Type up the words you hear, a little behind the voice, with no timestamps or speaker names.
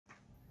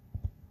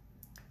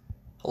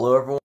Hello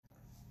everyone.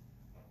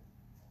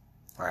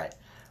 Alright.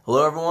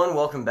 Hello everyone,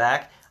 welcome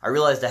back. I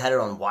realized I had it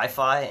on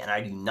Wi-Fi and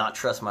I do not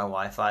trust my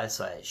Wi-Fi,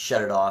 so I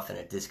shut it off and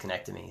it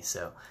disconnected me.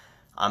 So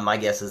my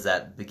guess is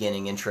that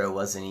beginning intro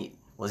wasn't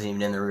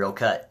even in the real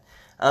cut.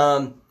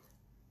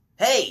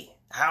 Hey,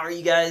 how are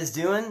you guys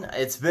doing?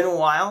 It's been a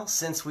while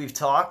since we've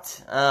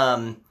talked.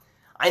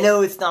 I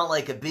know it's not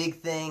like a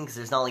big thing because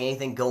there's not like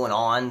anything going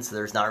on, so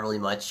there's not really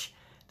much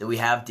that we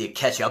have to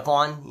catch up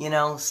on,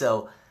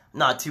 so I'm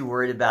not too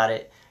worried about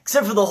it.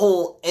 Except for the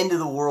whole end of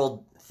the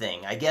world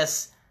thing. I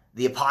guess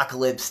the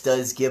apocalypse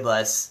does give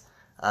us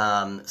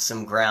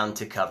some ground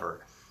to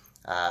cover.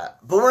 But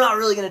we're not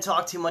really going to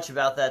talk too much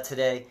about that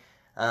today.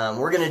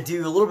 We're going to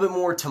do a little bit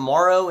more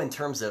tomorrow in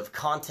terms of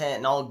content,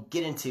 and I'll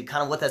get into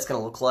kind of what that's going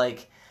to look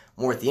like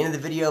more at the end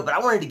of the video. But I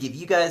wanted to give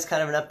you guys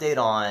kind of an update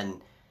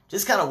on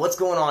just kind of what's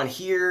going on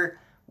here,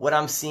 what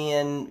I'm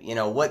seeing,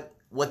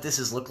 what this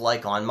has looked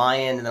like on my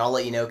end, and then I'll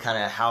let you know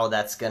kind of how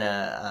that's going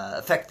to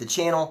affect the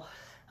channel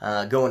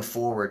going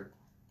forward.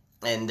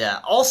 And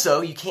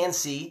also, you can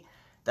see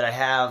that I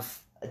have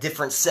a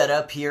different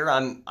setup here.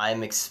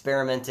 I'm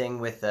experimenting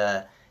with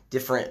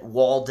different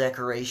wall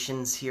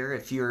decorations here.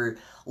 If you're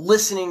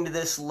listening to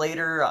this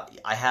later,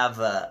 I have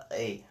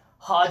a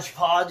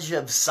hodgepodge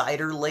of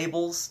cider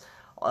labels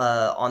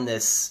on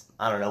this,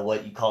 I don't know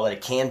what you call it, a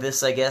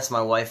canvas, I guess.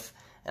 My wife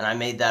and I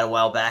made that a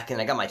while back,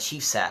 and I got my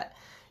Chiefs hat.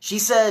 She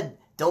said,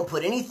 don't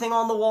put anything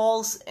on the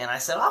walls, and I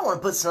said, I want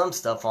to put some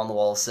stuff on the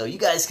walls, so you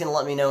guys can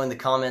let me know in the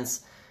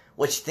comments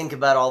what you think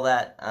about all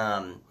that.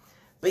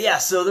 But yeah,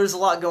 so there's a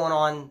lot going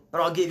on, but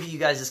I'll give you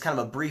guys just kind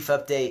of a brief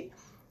update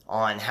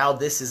on how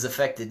this has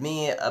affected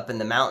me up in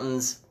the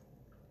mountains.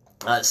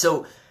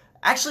 So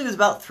actually it was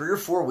about 3 or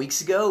 4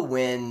 weeks ago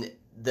when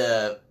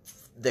the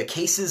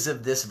cases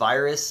of this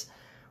virus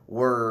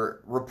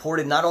were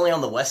reported not only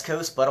on the West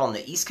Coast, but on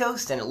the East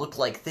Coast, and it looked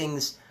like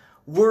things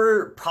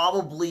were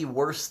probably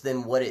worse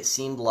than what it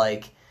seemed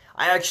like.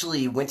 I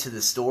actually went to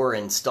the store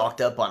and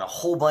stocked up on a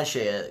whole bunch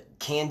of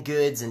canned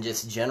goods and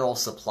just general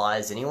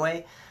supplies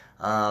anyway.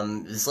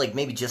 It was like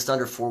maybe just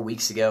under 4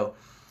 weeks ago.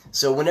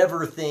 So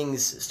whenever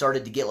things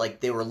started to get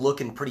like they were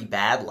looking pretty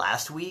bad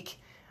last week,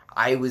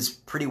 I was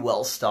pretty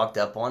well stocked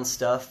up on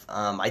stuff.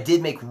 I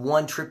did make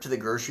one trip to the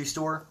grocery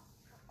store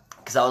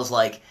because I was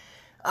like,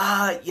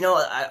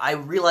 I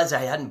realized I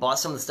hadn't bought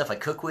some of the stuff I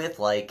cook with,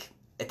 like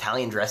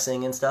Italian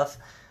dressing and stuff.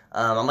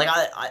 I'm like,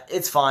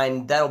 it's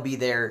fine, that'll be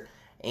there.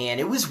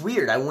 And it was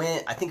weird. I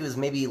think it was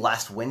maybe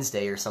last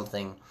Wednesday or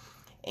something,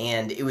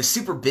 and it was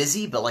super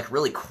busy, but like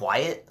really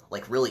quiet,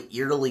 like really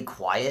eerily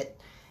quiet.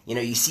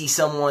 You see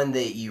someone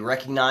that you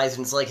recognize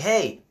and it's like,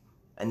 hey,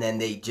 and then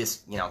they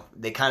just,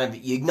 they kind of,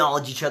 you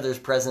acknowledge each other's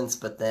presence,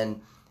 but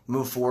then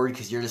move forward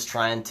because you're just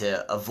trying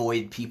to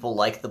avoid people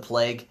like the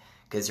plague,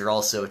 because you're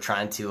also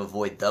trying to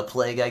avoid the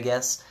plague, I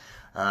guess.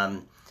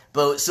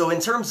 But so in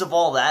terms of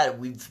all that,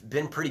 we've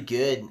been pretty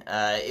good.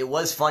 It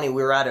was funny,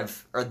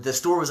 the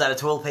store was out of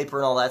toilet paper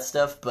and all that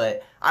stuff,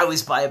 but I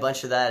always buy a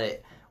bunch of that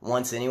at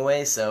once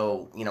anyway,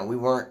 so we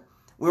weren't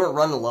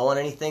running low on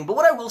anything. But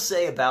what I will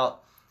say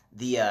about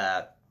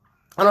I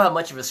don't have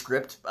much of a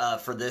script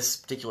for this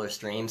particular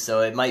stream, so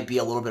it might be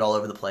a little bit all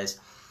over the place.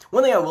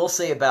 One thing I will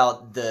say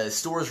about the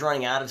stores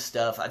running out of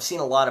stuff, I've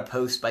seen a lot of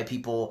posts by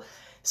people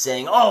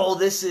saying, oh,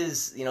 this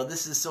is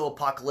so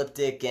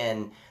apocalyptic,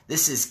 and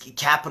this is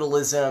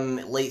capitalism,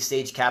 late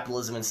stage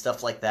capitalism and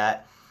stuff like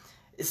that.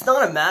 It's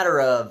not a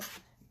matter of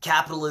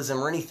capitalism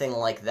or anything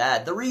like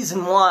that. The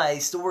reason why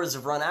stores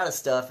have run out of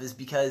stuff is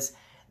because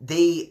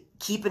they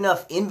keep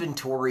enough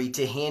inventory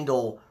to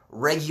handle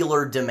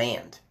regular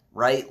demand,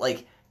 right?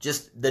 Like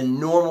just the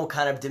normal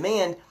kind of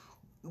demand.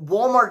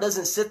 Walmart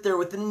doesn't sit there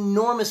with an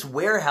enormous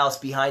warehouse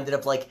behind it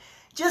of like,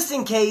 just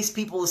in case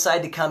people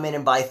decide to come in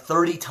and buy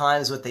 30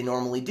 times what they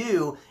normally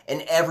do,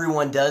 and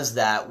everyone does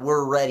that,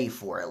 we're ready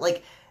for it.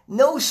 Like,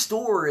 no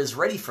store is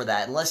ready for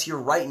that unless you're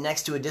right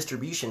next to a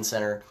distribution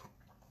center.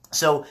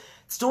 So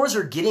stores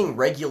are getting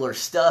regular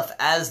stuff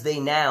as they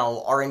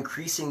now are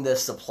increasing the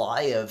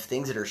supply of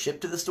things that are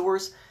shipped to the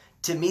stores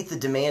to meet the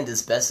demand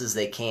as best as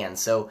they can.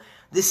 So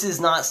this is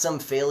not some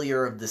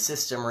failure of the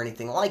system or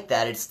anything like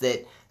that. It's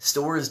that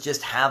stores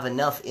just have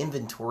enough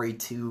inventory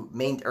to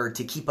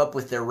keep up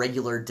with their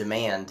regular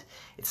demand.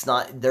 It's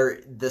not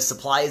the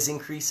supply is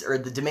increasing, or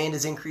the demand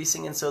is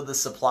increasing, and so the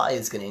supply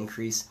is going to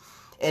increase.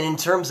 And in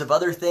terms of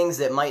other things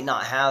that might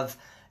not have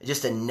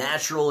just a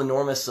natural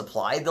enormous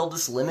supply, they'll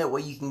just limit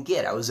what you can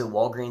get. I was at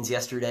Walgreens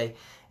yesterday,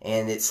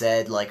 and it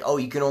said like, oh,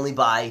 you can only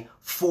buy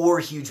 4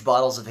 huge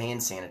bottles of hand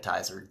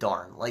sanitizer.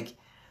 Darn. Like,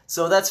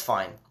 so that's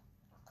fine.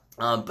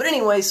 But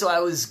anyway, so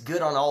I was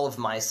good on all of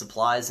my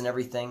supplies and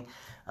everything.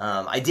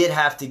 I did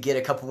have to get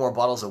a couple more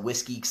bottles of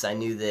whiskey because I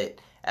knew that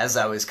as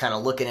I was kind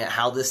of looking at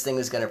how this thing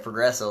was going to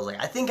progress, I was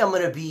like, I think I'm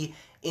going to be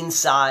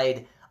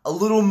inside a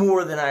little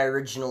more than I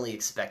originally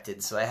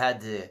expected. So I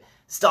had to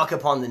stock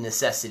up on the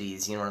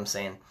necessities, you know what I'm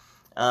saying?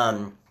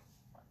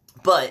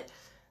 But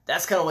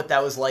that's kind of what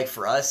that was like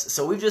for us.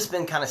 So we've just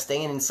been kind of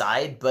staying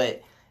inside,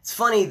 but it's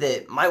funny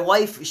that my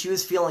wife, she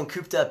was feeling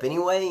cooped up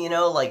anyway,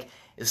 like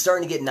it's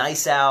starting to get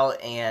nice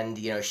out, and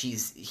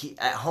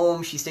at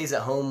home. She stays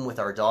at home with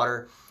our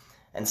daughter,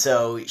 and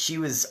so she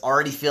was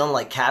already feeling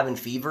like cabin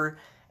fever,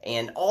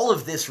 and all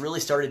of this really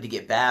started to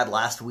get bad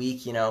last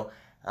week.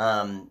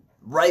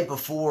 Right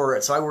before.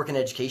 So I work in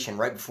education,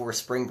 right before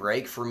spring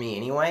break for me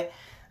anyway.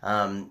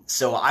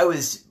 So I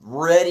was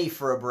ready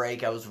for a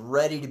break. I was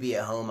ready to be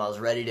at home. I was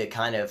ready to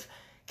kind of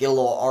get a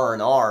little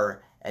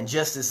R&R. And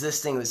just as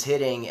this thing was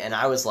hitting, and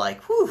I was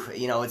like, whew,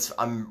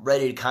 I'm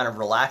ready to kind of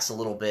relax a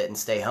little bit and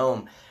stay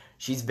home.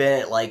 She's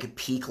been at like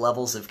peak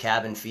levels of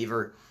cabin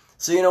fever.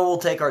 So, we'll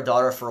take our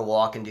daughter for a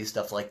walk and do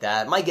stuff like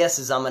that. My guess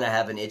is I'm going to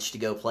have an itch to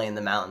go play in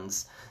the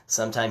mountains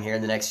sometime here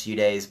in the next few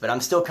days. But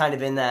I'm still kind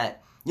of in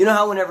that,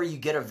 how whenever you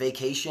get a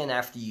vacation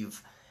after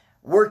you've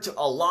worked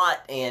a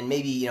lot and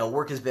maybe,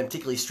 work has been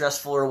particularly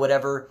stressful or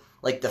whatever,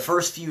 like the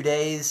first few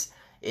days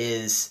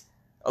is,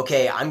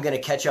 okay, I'm going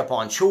to catch up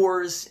on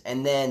chores,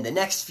 and then the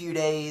next few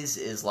days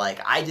is like,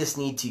 I just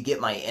need to get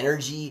my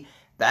energy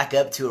back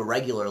up to a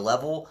regular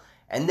level,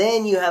 and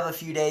then you have a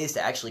few days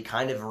to actually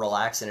kind of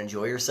relax and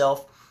enjoy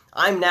yourself.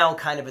 I'm now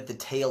kind of at the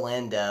tail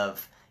end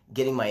of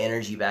getting my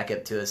energy back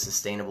up to a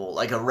sustainable,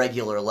 like a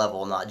regular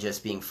level, not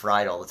just being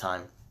fried all the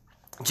time.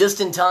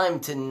 Just in time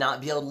to not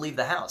be able to leave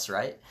the house,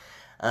 right?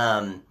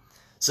 So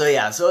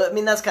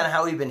that's kind of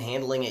how we've been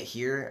handling it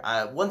here.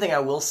 One thing I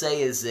will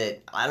say is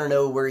that I don't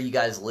know where you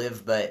guys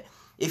live, but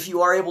if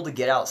you are able to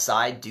get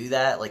outside, do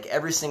that. Like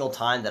every single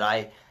time that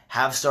I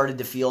have started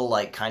to feel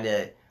like kind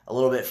of a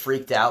little bit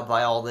freaked out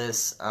by all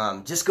this,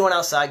 just going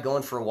outside,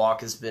 going for a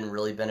walk has been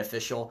really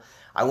beneficial.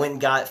 I went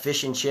and got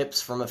fish and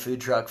chips from a food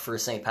truck for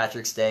St.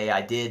 Patrick's Day.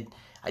 I did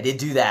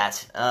do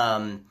that.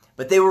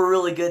 But they were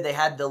really good. They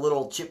had the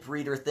little chip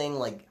reader thing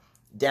like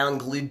down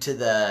glued to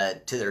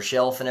their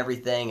shelf and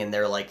everything, and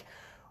they're like,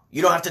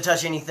 you don't have to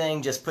touch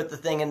anything, just put the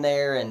thing in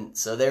there. And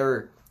so they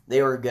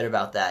were good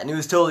about that, and it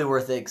was totally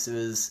worth it because it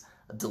was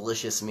a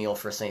delicious meal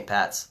for St.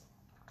 Pat's.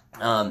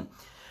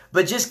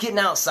 But just getting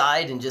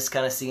outside and just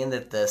kind of seeing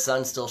that the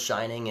sun's still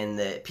shining and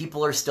that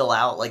people are still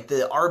out, like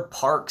our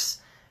parks,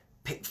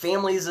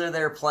 families are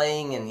there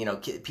playing,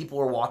 and people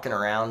are walking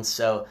around.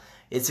 So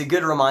it's a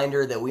good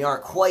reminder that we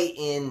aren't quite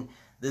in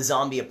the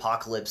zombie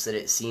apocalypse that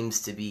it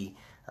seems to be.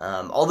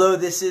 Although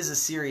this is a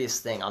serious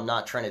thing, I'm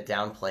not trying to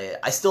downplay it.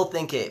 I still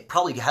think it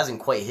probably hasn't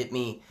quite hit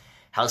me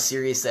how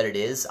serious that it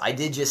is. I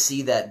did just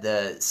see that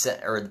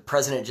the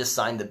president just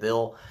signed the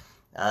bill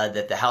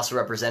that the House of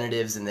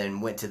Representatives and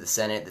then went to the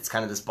Senate. That's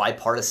kind of this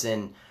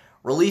bipartisan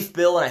relief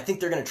bill, and I think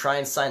they're going to try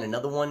and sign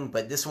another one.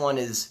 But this one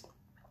is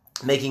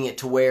making it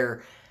to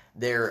where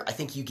I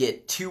think you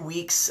get 2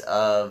 weeks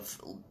of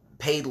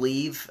paid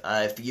leave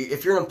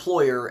if you're an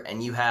employer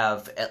and you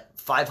have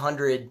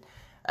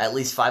at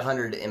least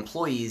 500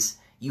 employees,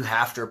 you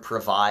have to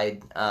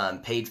provide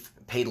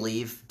paid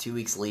leave, 2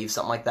 weeks leave,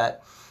 something like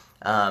that.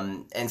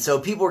 And so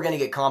people are going to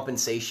get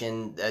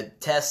compensation.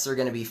 Tests are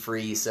going to be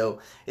free. So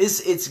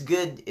it's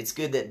good. It's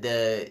good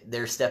that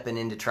they're stepping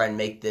in to try and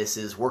make this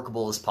as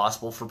workable as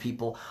possible for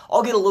people.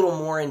 I'll get a little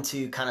more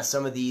into kind of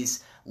some of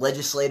these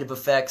legislative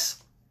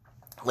effects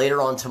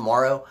later on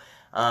tomorrow.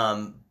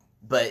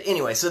 But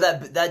anyway, so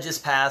that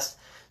just passed.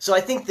 So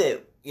I think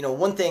that,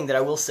 one thing that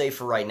I will say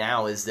for right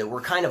now is that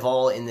we're kind of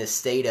all in this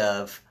state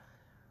of,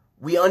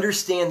 we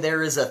understand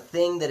there is a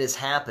thing that is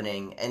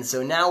happening, and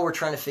so now we're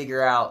trying to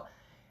figure out,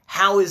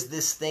 how is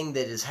this thing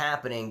that is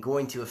happening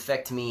going to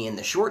affect me in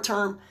the short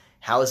term?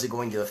 How is it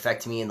going to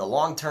affect me in the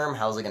long term?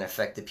 How is it going to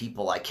affect the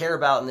people I care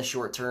about in the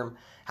short term?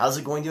 How is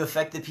it going to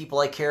affect the people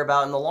I care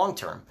about in the long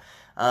term?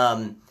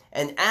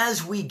 And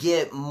as we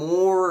get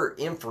more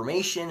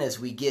information, as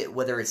we get,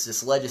 whether it's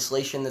this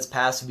legislation that's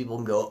passed, so people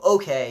can go,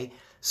 okay,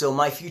 so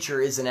my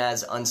future isn't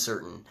as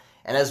uncertain.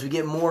 And as we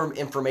get more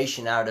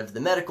information out of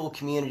the medical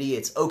community,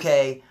 it's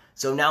okay,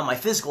 so now my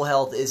physical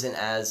health isn't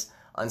as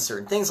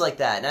uncertain. Things like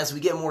that. And as we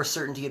get more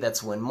certainty,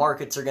 that's when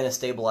markets are going to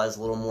stabilize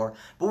a little more.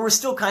 But we're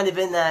still kind of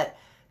in that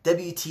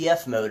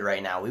WTF mode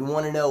right now. We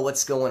want to know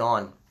what's going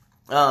on.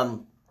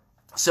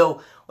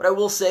 So what I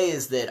will say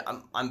is that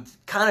I'm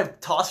kind of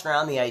tossing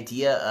around the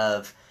idea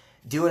of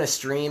doing a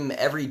stream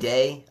every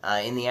day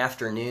in the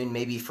afternoon,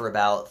 maybe for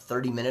about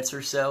 30 minutes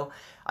or so.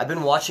 I've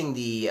been watching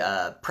the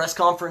press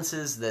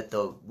conferences that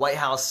the White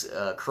House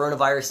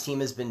coronavirus team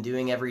has been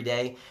doing every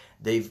day.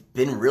 They've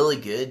been really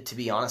good, to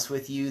be honest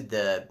with you.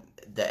 The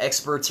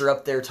experts are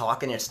up there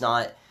talking. It's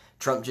not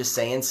Trump just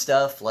saying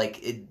stuff.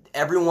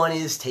 Everyone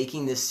is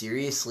taking this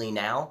seriously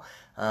now.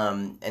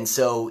 And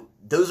so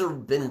those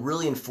have been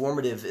really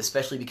informative,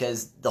 especially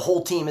because the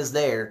whole team is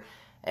there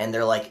and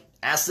they're like,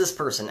 ask this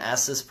person,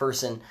 ask this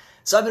person.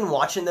 So I've been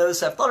watching those.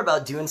 So I've thought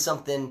about doing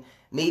something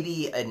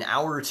maybe an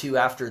hour or two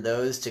after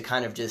those to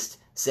kind of just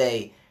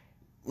say,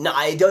 no,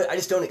 I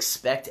just don't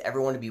expect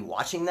everyone to be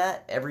watching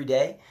that every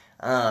day.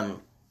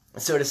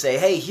 So to say,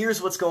 hey,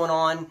 here's what's going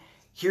on.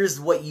 Here's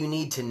what you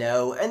need to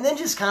know. And then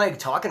just kind of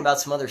talking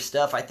about some other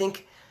stuff. I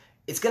think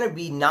it's going to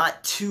be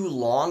not too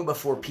long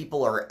before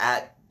people are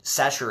at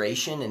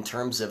saturation in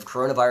terms of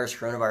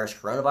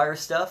coronavirus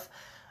stuff.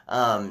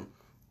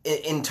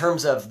 in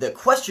terms of the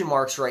question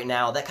marks right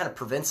now, that kind of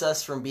prevents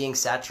us from being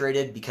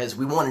saturated because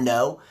we want to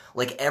know,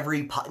 like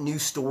every new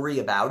story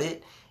about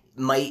it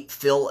might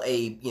fill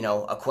a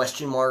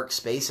question mark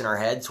space in our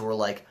head. So we're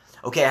like,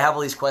 okay, I have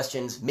all these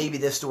questions. Maybe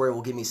this story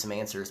will give me some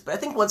answers. But I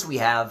think once we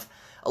have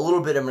a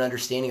little bit of an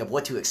understanding of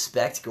what to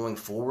expect going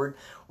forward,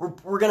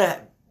 we're going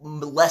to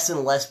less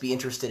and less be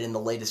interested in the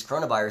latest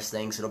coronavirus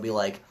things. It'll be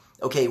like,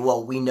 okay,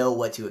 well, we know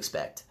what to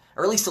expect,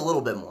 or at least a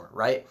little bit more,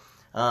 right?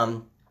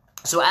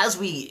 So as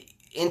we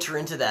enter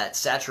into that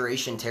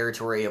saturation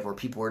territory of where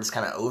people are just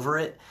kind of over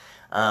it,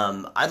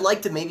 I'd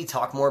like to maybe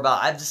talk more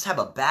about, I just have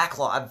a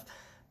backlog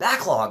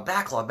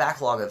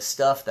of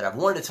stuff that I've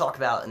wanted to talk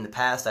about in the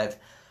past.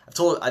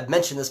 I've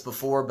mentioned this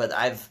before, but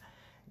I've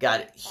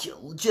got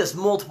just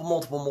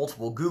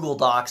multiple Google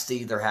Docs to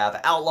either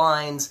have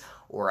outlines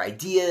or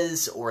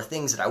ideas or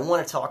things that I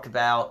want to talk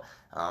about,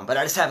 but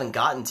I just haven't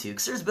gotten to,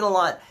 because there's been a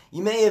lot,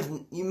 you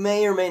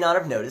may or may not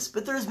have noticed,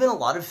 but there's been a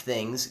lot of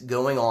things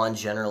going on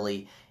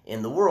generally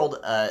in the world,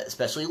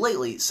 especially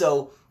lately.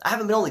 So I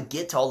haven't been able to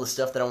get to all the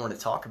stuff that I want to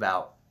talk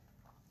about.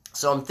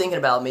 So I'm thinking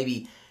about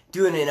maybe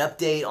doing an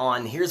update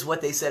on here's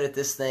what they said at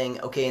this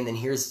thing, okay, and then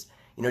here's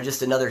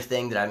just another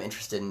thing that I'm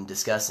interested in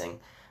discussing.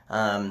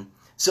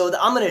 So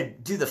I'm going to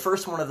do the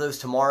first one of those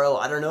tomorrow.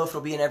 I don't know if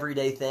it'll be an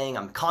everyday thing.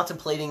 I'm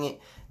contemplating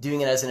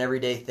doing it as an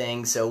everyday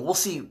thing, so we'll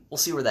see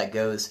where that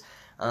goes.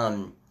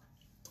 But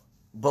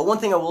one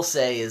thing I will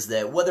say is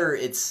that whether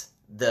it's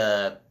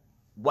the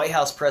White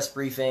House press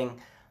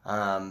briefing,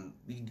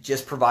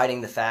 just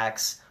providing the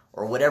facts,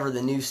 or whatever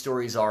the news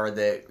stories are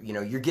that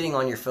you're getting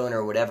on your phone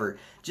or whatever,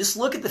 just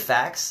look at the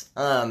facts.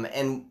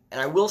 And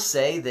I will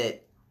say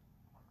that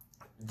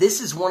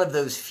this is one of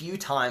those few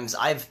times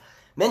I've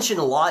mentioned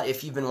a lot.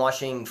 If you've been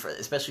watching,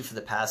 especially for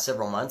the past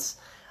several months,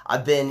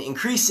 I've been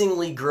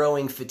increasingly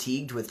growing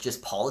fatigued with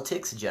just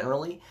politics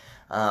generally.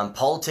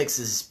 Politics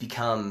has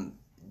become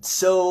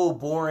so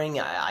boring.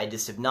 I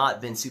just have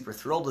not been super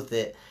thrilled with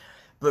it.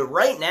 But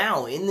right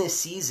now in this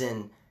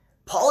season,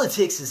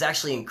 politics is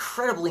actually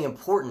incredibly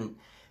important,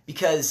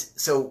 because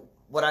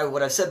what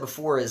I've said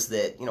before is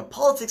that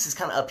politics is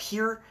kind of up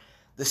here.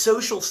 The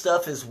social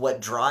stuff is what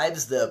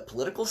drives the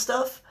political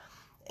stuff,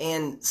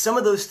 and some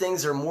of those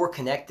things are more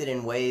connected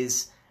in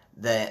ways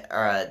that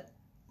are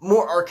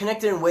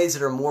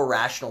more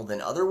rational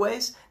than other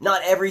ways.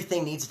 Not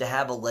everything needs to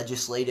have a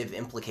legislative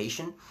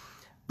implication,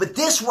 but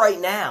this right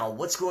now,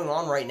 what's going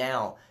on right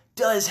now,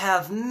 does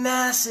have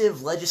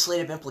massive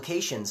legislative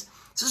implications.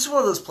 So this is one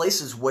of those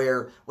places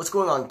where what's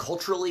going on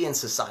culturally and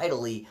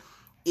societally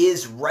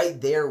is right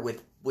there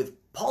with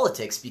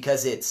politics,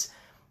 because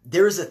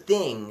there's a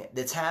thing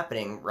that's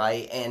happening,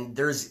 right? And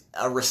there's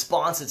a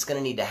response that's going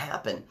to need to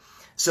happen.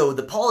 So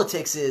the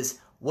politics is,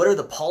 what are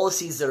the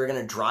policies that are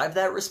going to drive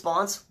that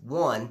response?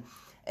 One.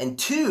 And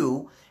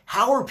two,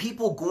 how are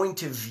people going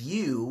to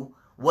view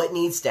what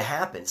needs to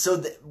happen?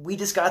 So we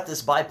just got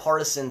this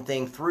bipartisan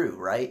thing through,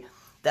 right?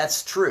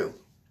 That's true.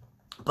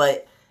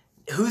 But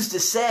who's to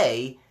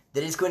say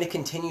that it's going to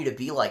continue to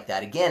be like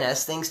that? Again,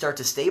 as things start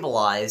to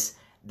stabilize,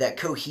 that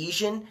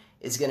cohesion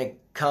is going to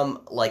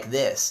come like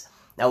this.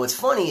 Now, what's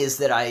funny is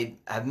that I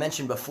have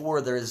mentioned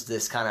before, there's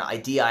this kind of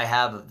idea I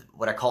have of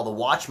what I call the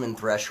Watchman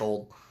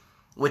threshold,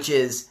 which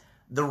is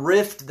the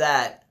rift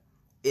that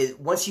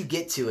once you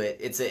get to it,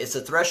 it's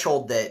a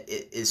threshold that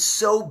is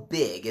so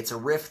big. It's a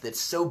rift that's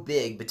so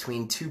big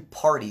between two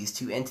parties,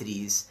 two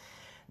entities,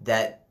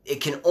 that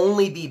it can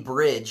only be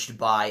bridged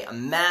by a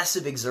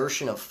massive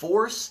exertion of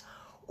force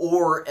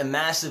or a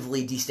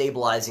massively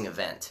destabilizing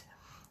event.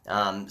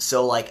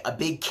 So like a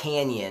big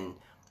canyon,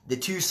 the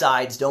two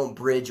sides don't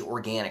bridge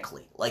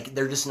organically. Like,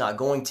 they're just not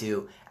going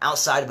to,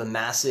 outside of a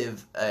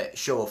massive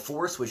show of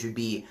force, which would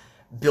be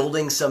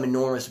building some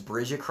enormous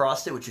bridge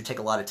across it, which would take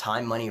a lot of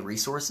time, money,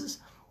 resources,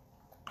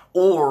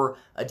 or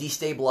a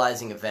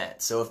destabilizing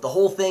event. So if the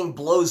whole thing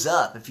blows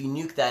up, if you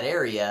nuke that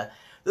area,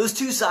 those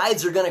two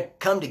sides are going to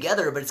come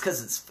together, but it's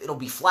because it'll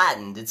be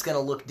flattened. It's going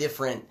to look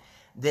different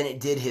than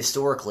it did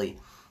historically.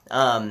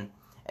 And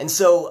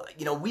so,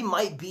 we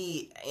might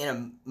be in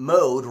a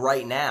mode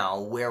right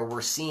now where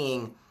we're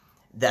seeing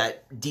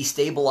that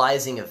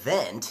destabilizing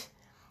event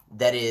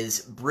that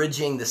is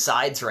bridging the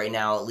sides right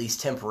now, at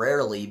least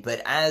temporarily.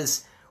 But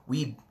as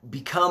we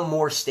become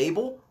more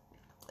stable,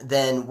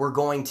 then we're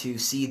going to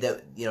see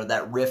that,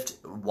 that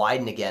rift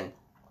widen again.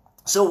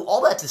 So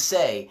all that to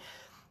say,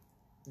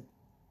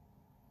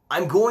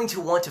 I'm going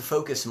to want to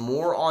focus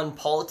more on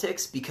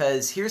politics,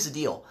 because here's the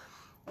deal.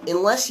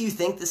 Unless you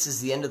think this is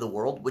the end of the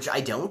world, which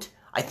I don't,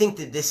 I think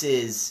that this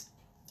is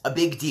a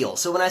big deal.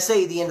 So when I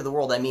say the end of the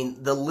world, I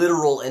mean the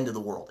literal end of the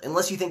world.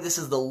 Unless you think this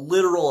is the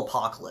literal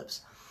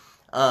apocalypse,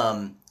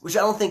 which I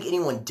don't think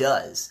anyone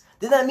does,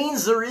 then that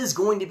means there is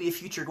going to be a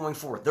future going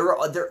forward.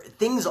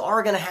 Things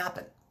are going to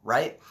happen,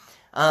 right?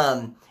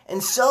 And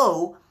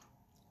so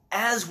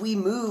as we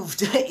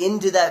moved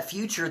into that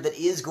future that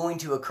is going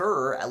to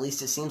occur, at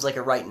least it seems like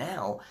it right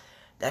now,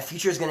 that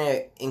future is going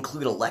to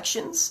include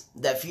elections.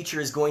 That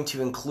future is going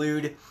to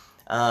include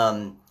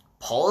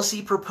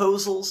policy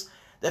proposals.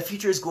 That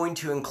future is going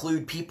to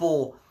include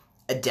people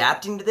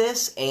adapting to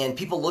this and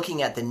people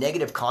looking at the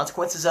negative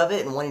consequences of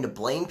it and wanting to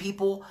blame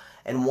people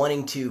and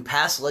wanting to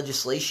pass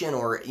legislation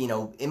or,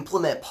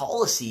 implement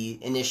policy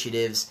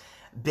initiatives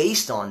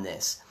based on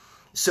this.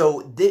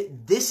 So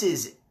this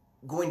is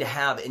going to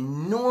have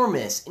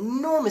enormous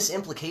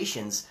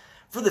implications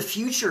for the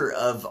future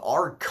of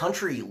our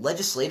country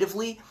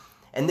legislatively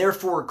and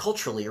therefore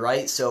culturally,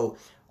 right? So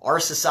our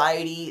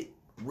society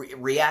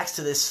reacts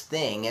to this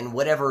thing, and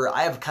whatever,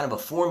 I have kind of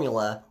a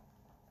formula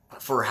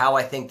for how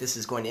I think this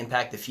is going to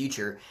impact the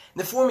future.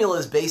 And the formula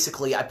is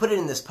basically, I put it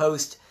in this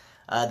post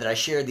that I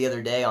shared the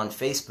other day on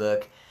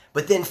Facebook,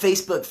 but then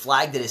Facebook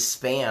flagged it as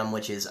spam,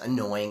 which is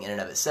annoying in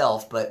and of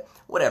itself, but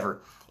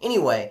whatever.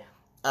 Anyway,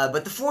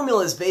 but the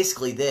formula is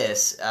basically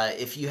this.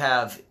 If you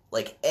have,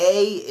 like,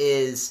 A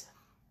is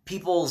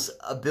people's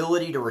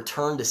ability to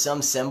return to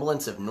some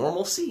semblance of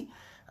normalcy,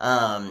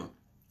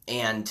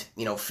 and,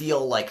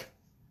 feel like,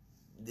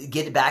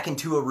 get back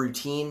into a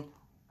routine,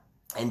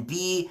 and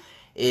B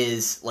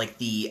is like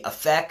the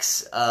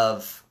effects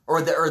of, So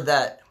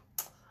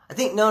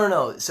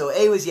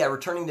A was,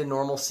 returning to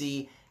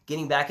normalcy,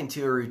 getting back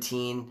into a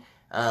routine.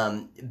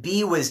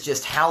 B was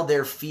just how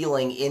they're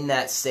feeling in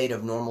that state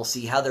of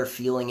normalcy, how they're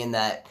feeling in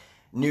that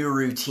new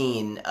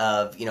routine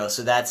of,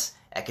 so that's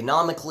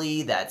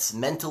economically, that's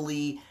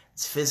mentally,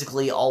 it's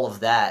physically, all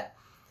of that.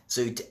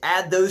 So to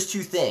add those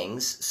two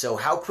things, so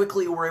how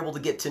quickly we're able to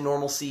get to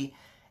normalcy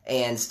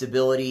and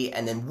stability,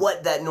 and then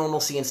what that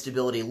normalcy and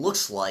stability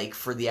looks like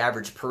for the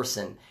average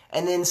person,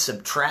 and then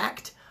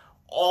subtract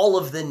all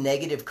of the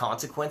negative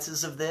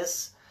consequences of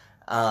this,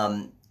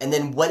 and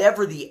then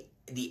whatever the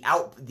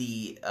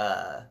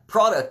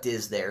product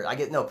is there.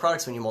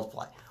 Product's when you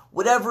multiply.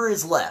 Whatever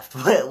is left,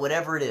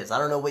 whatever it is, I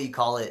don't know what you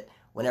call it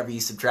whenever you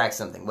subtract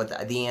something.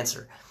 What the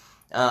answer?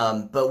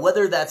 But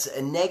whether that's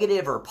a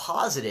negative or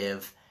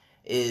positive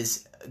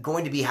is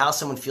going to be how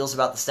someone feels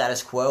about the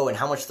status quo and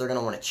how much they're going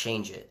to want to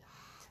change it.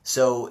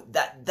 So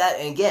that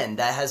again,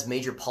 that has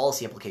major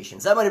policy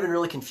implications. That might have been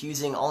really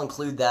confusing. I'll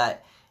include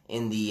that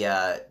in the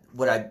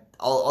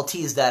I'll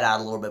tease that out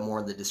a little bit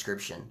more in the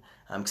description.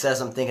 Because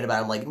as I'm thinking about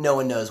it, I'm like, no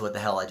one knows what the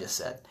hell I just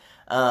said.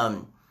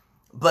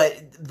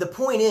 But the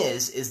point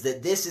is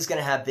that this is going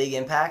to have big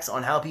impacts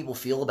on how people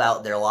feel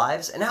about their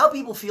lives, and how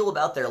people feel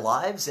about their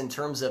lives in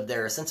terms of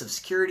their sense of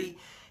security,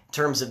 in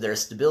terms of their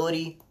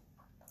stability,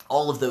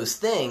 all of those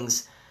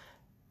things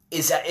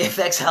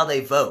affects how they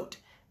vote.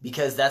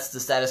 Because that's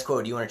the status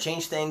quo. Do you want to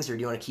change things, or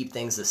do you want to keep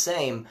things the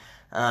same?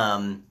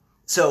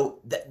 So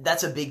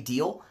that's a big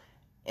deal,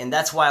 and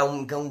that's why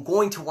I'm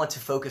going to want to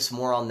focus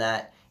more on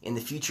that in the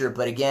future.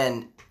 But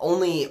again,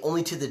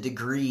 only to the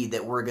degree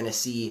that we're going to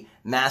see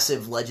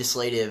massive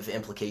legislative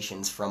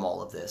implications from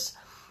all of this.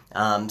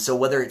 So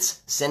whether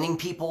it's sending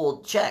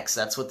people checks,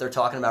 that's what they're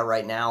talking about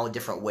right now,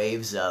 different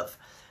waves of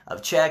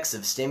checks,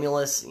 of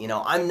stimulus.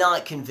 I'm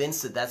not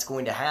convinced that that's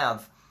going to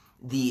have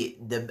the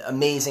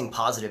amazing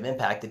positive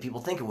impact that people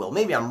think it will.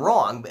 Maybe I'm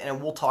wrong,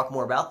 and we'll talk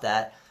more about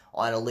that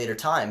on a later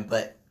time,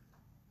 but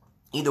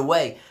either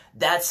way,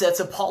 that sets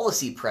a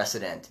policy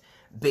precedent.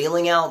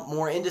 Bailing out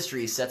more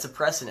industries sets a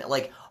precedent.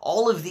 Like,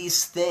 all of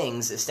these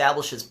things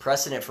establishes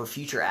precedent for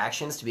future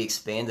actions to be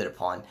expanded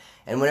upon.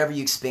 And whenever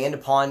you expand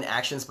upon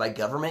actions by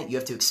government, you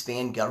have to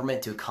expand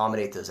government to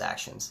accommodate those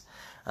actions.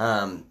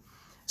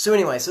 So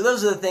anyway, so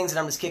those are the things that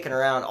I'm just kicking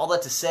around. All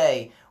that to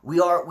say, we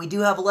do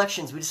have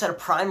elections. We just had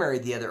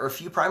a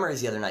few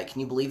primaries the other night.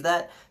 Can you believe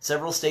that?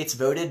 Several states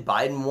voted.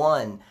 Biden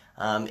won.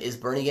 Is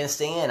Bernie going to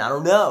stay in? I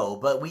don't know.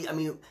 But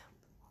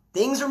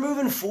things are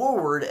moving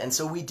forward, and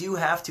so we do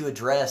have to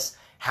address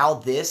how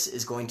this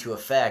is going to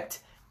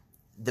affect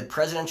the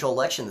presidential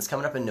election that's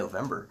coming up in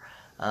November,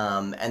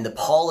 and the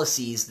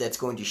policies that's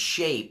going to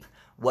shape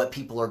what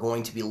people are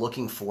going to be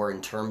looking for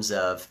in terms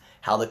of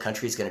how the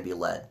country is going to be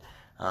led.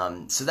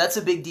 So that's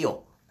a big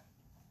deal.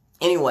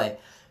 Anyway,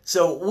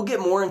 so we'll get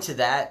more into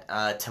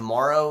that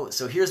tomorrow.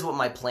 So here's what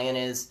my plan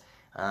is.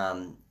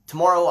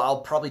 Tomorrow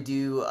I'll probably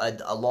do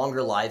a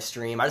longer live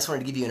stream. I just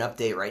wanted to give you an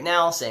update right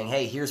now saying,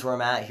 hey, here's where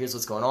I'm at. Here's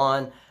what's going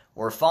on.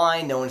 We're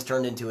fine. No one's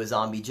turned into a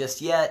zombie just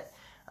yet.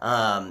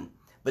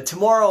 But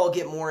tomorrow I'll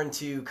get more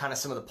into kind of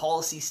some of the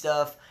policy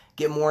stuff,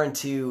 get more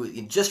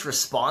into just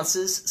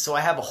responses. So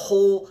I have a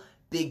whole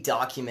big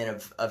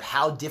document of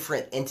how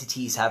different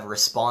entities have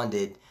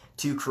responded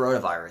to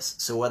coronavirus.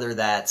 So whether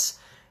that's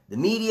the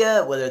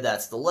media, whether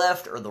that's the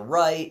left or the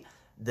right,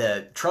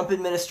 the Trump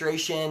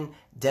administration,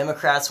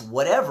 Democrats,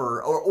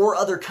 whatever, or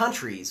other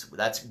countries,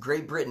 that's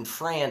Great Britain,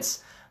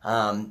 France,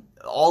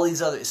 all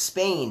these other,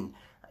 Spain,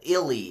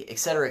 Italy,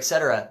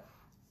 etc.,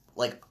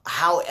 like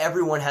how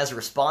everyone has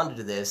responded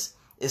to this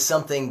is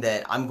something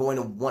that I'm going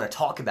to want to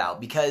talk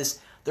about, because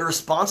the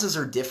responses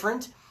are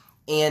different,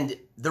 and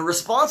the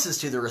responses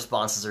to the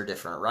responses are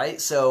different, right?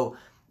 So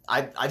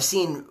I've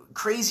seen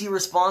crazy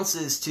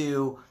responses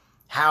to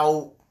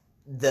how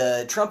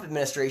the Trump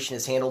administration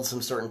has handled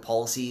some certain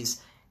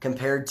policies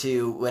compared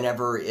to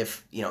whenever,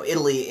 if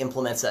Italy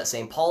implements that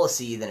same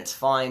policy, then it's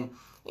fine.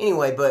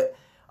 Anyway, but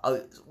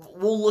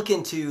we'll look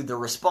into the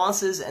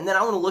responses, and then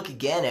I want to look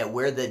again at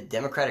where the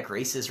Democratic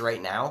race is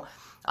right now,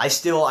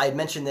 I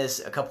mentioned this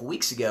a couple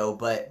weeks ago,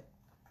 but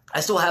I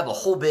still have a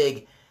whole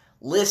big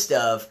list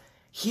of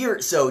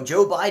here. So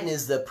Joe Biden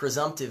is the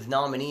presumptive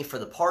nominee for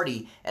the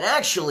party, and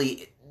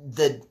actually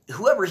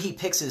whoever he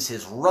picks as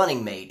his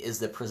running mate is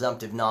the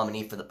presumptive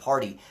nominee for the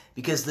party,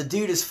 because the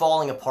dude is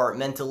falling apart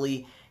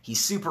mentally. He's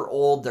super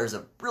old. There's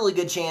a really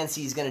good chance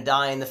he's going to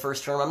die in the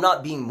first term. I'm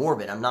not being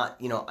morbid.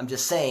 I'm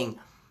just saying,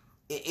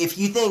 if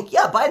you think,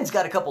 yeah, Biden's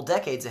got a couple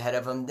decades ahead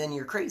of him, then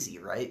you're crazy,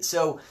 right?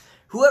 So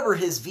whoever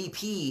his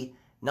VP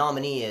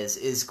nominee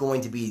is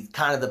going to be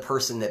kind of the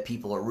person that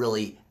people are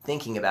really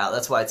thinking about.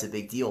 That's why it's a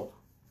big deal.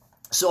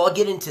 So I'll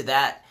get into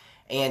that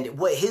and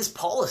what his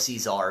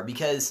policies are,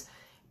 because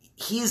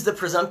he's the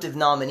presumptive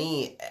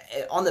nominee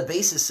on the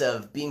basis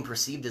of being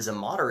perceived as a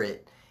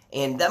moderate.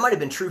 And that might have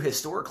been true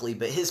historically,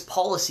 but his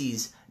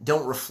policies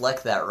don't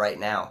reflect that right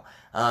now.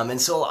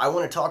 And so I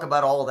want to talk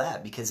about all of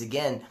that because,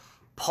 again,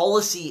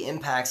 policy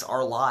impacts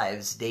our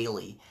lives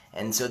daily.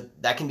 And so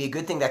that can be a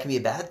good thing, that can be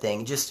a bad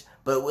thing.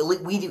 But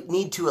we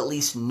need to at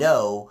least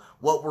know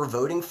what we're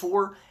voting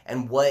for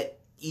and what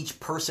each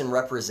person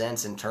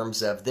represents in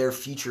terms of their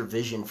future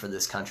vision for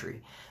this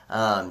country.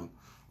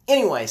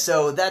 Anyway,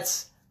 so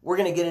we're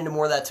going to get into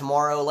more of that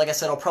tomorrow. Like I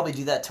said, I'll probably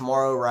do that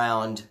tomorrow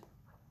around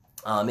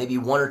maybe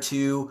 1 or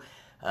 2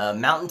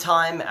 Mountain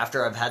Time,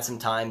 after I've had some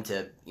time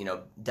to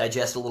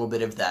digest a little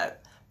bit of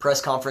that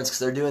press conference, because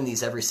they're doing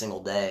these every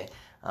single day.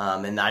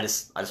 And I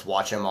just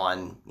watch them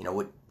on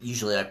what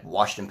usually like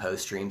Washington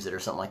Post streams it or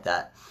something like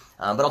that.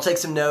 But I'll take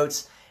some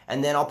notes,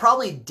 and then I'll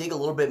probably dig a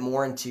little bit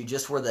more into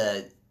just where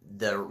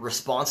the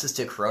responses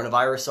to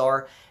coronavirus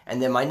are. And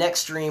then my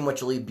next stream,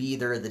 which will be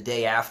either the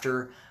day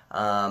after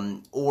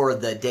or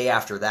the day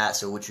after that,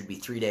 so which would be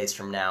 3 days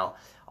from now,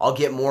 I'll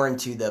get more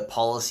into the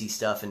policy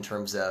stuff in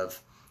terms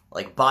of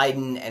like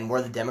Biden and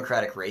where the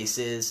Democratic race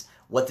is,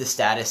 what the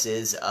status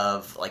is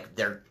of like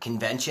their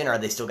convention. Are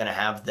they still going to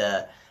have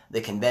the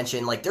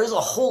convention? Like, there's a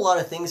whole lot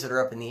of things that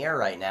are up in the air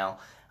right now.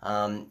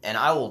 And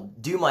I will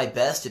do my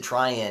best to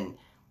try and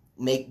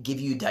give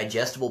you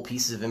digestible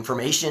pieces of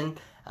information,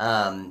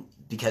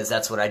 because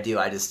that's what I do.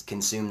 I just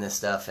consume this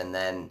stuff and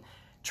then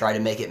try to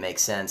make it make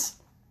sense.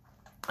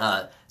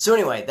 So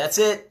anyway, that's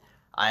it.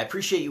 I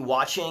appreciate you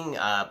watching.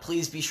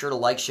 Please be sure to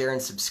like, share,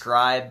 and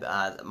subscribe.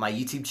 My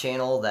YouTube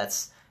channel,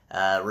 that's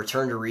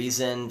Return to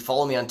Reason.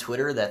 Follow me on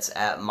Twitter. That's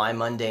at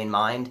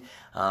MyMundaneMind.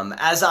 I'm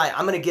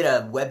going to get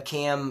a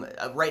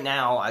webcam. Right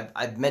now,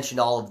 I've mentioned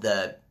all of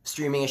the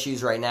streaming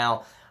issues right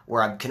now,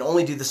 where I can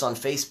only do this on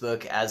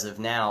Facebook as of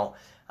now.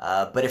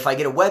 But if I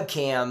get a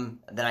webcam,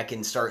 then I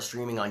can start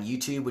streaming on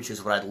YouTube, which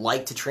is what I'd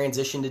like to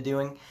transition to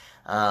doing.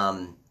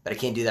 But I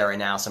can't do that right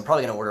now, so I'm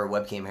probably going to order a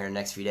webcam here in the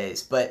next few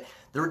days. But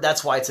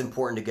that's why it's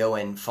important to go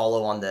and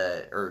follow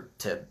or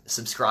to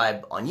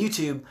subscribe on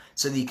YouTube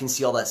so that you can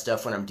see all that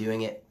stuff when I'm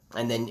doing it.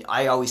 And then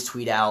I always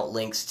tweet out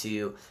links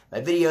to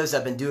my videos.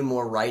 I've been doing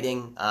more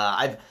writing.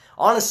 I've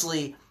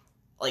honestly,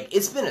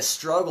 it's been a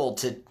struggle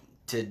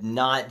to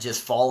not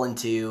just fall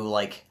into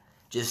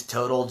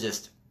total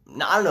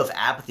I don't know if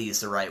apathy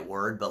is the right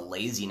word, but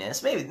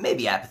laziness.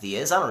 Maybe apathy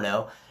is. I don't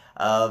know.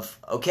 Of,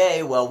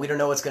 okay, well, we don't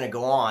know what's going to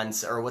go on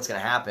or what's going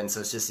to happen, so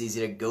it's just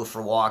easy to go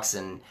for walks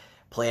and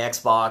play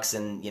Xbox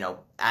and,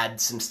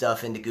 add some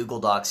stuff into Google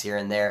Docs here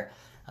and there.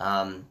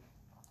 But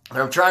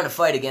I'm trying to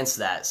fight against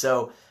that.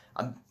 So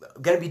I'm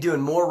going to be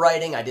doing more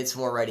writing. I did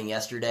some more writing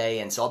yesterday,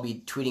 and so I'll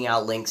be tweeting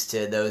out links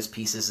to those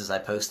pieces as I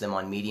post them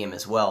on Medium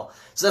as well.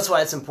 So that's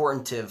why it's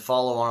important to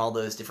follow on all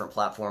those different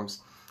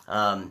platforms.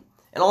 And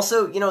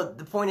also,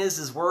 the point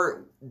is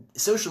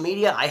social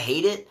media, I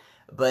hate it,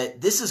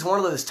 but this is one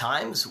of those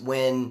times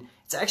when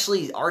it's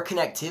actually our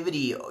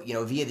connectivity,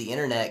 via the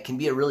internet can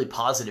be a really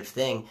positive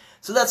thing.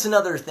 So that's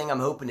another thing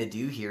I'm hoping to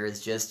do here, is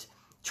just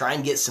try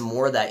and get some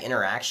more of that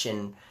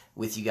interaction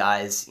with you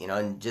guys,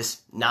 and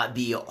just not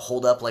be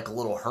holed up like a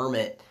little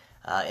hermit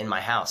in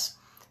my house.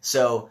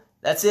 So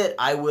that's it.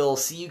 I will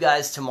see you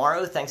guys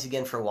tomorrow. Thanks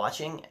again for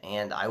watching,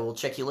 and I will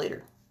check you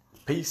later.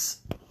 Peace.